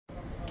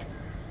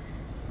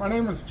My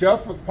name is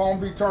Jeff with Palm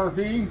Beach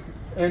RV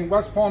in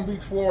West Palm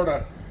Beach,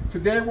 Florida.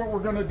 Today what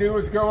we're going to do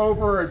is go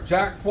over a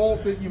jack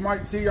fault that you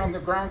might see on the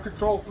ground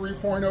control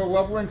 3.0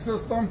 leveling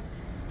system.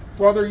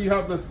 Whether you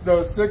have the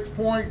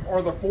 6-point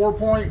or the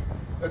 4-point,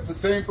 it's the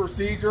same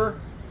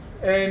procedure.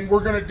 And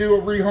we're going to do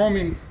a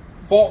rehoming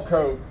fault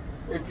code.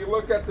 If you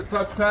look at the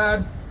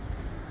touchpad,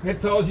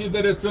 it tells you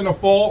that it's in a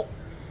fault,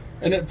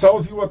 and it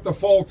tells you what the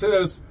fault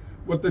is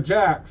with the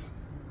jacks.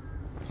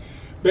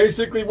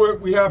 Basically what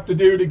we have to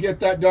do to get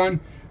that done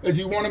is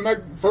you want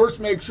to first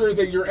make sure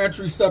that your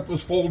entry step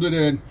is folded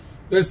in.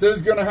 This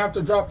is going to have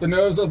to drop the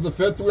nose of the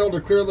fifth wheel to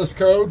clear this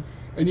code,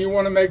 and you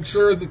want to make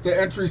sure that the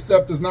entry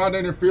step does not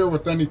interfere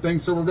with anything,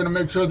 so we're going to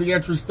make sure the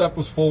entry step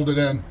was folded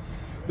in.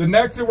 The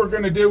next thing we're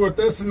going to do with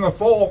this in the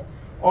fault,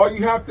 all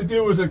you have to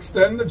do is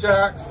extend the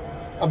jacks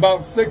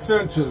about 6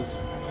 inches.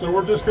 So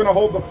we're just going to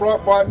hold the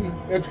front button,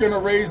 it's going to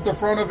raise the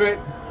front of it,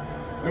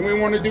 and we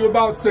want to do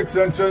about 6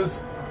 inches.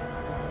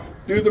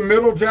 Do the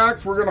middle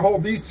jacks, we're going to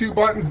hold these two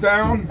buttons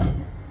down,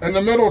 and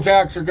the middle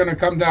jacks are going to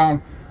come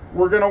down.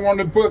 We're going to want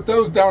to put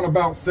those down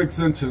about 6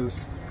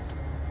 inches.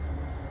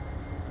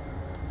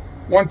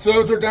 Once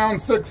those are down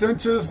 6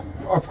 inches,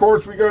 of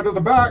course we go to the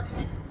back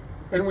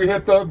and we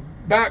hit the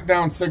back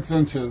down 6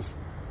 inches.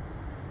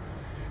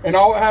 And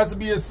all it has to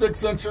be is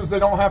 6 inches. They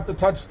don't have to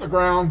touch the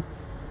ground.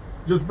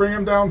 Just bring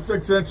them down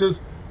 6 inches.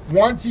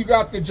 Once you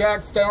got the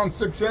jacks down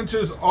 6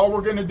 inches, all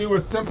we're going to do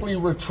is simply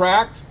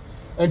retract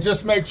and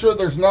just make sure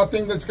there's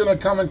nothing that's going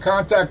to come in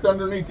contact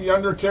underneath the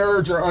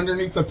undercarriage or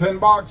underneath the pin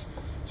box.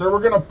 So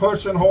we're going to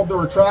push and hold the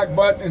retract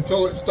button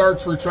until it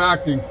starts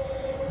retracting.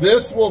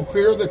 This will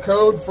clear the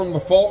code from the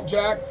fault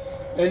jack,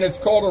 and it's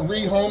called a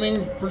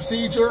rehoming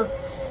procedure,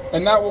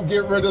 and that will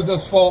get rid of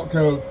this fault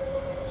code.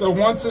 So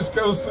once this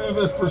goes through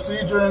this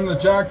procedure and the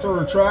jacks are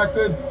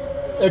retracted,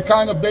 it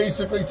kind of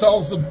basically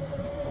tells the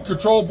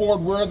control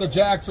board where the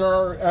jacks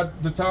are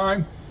at the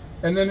time,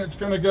 and then it's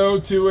going to go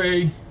to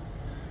a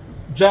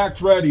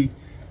jacks ready.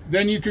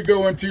 Then you could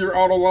go into your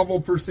auto level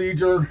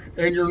procedure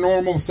and your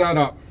normal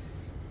setup.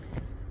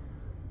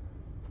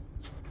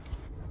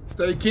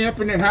 Stay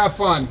camping and have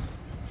fun.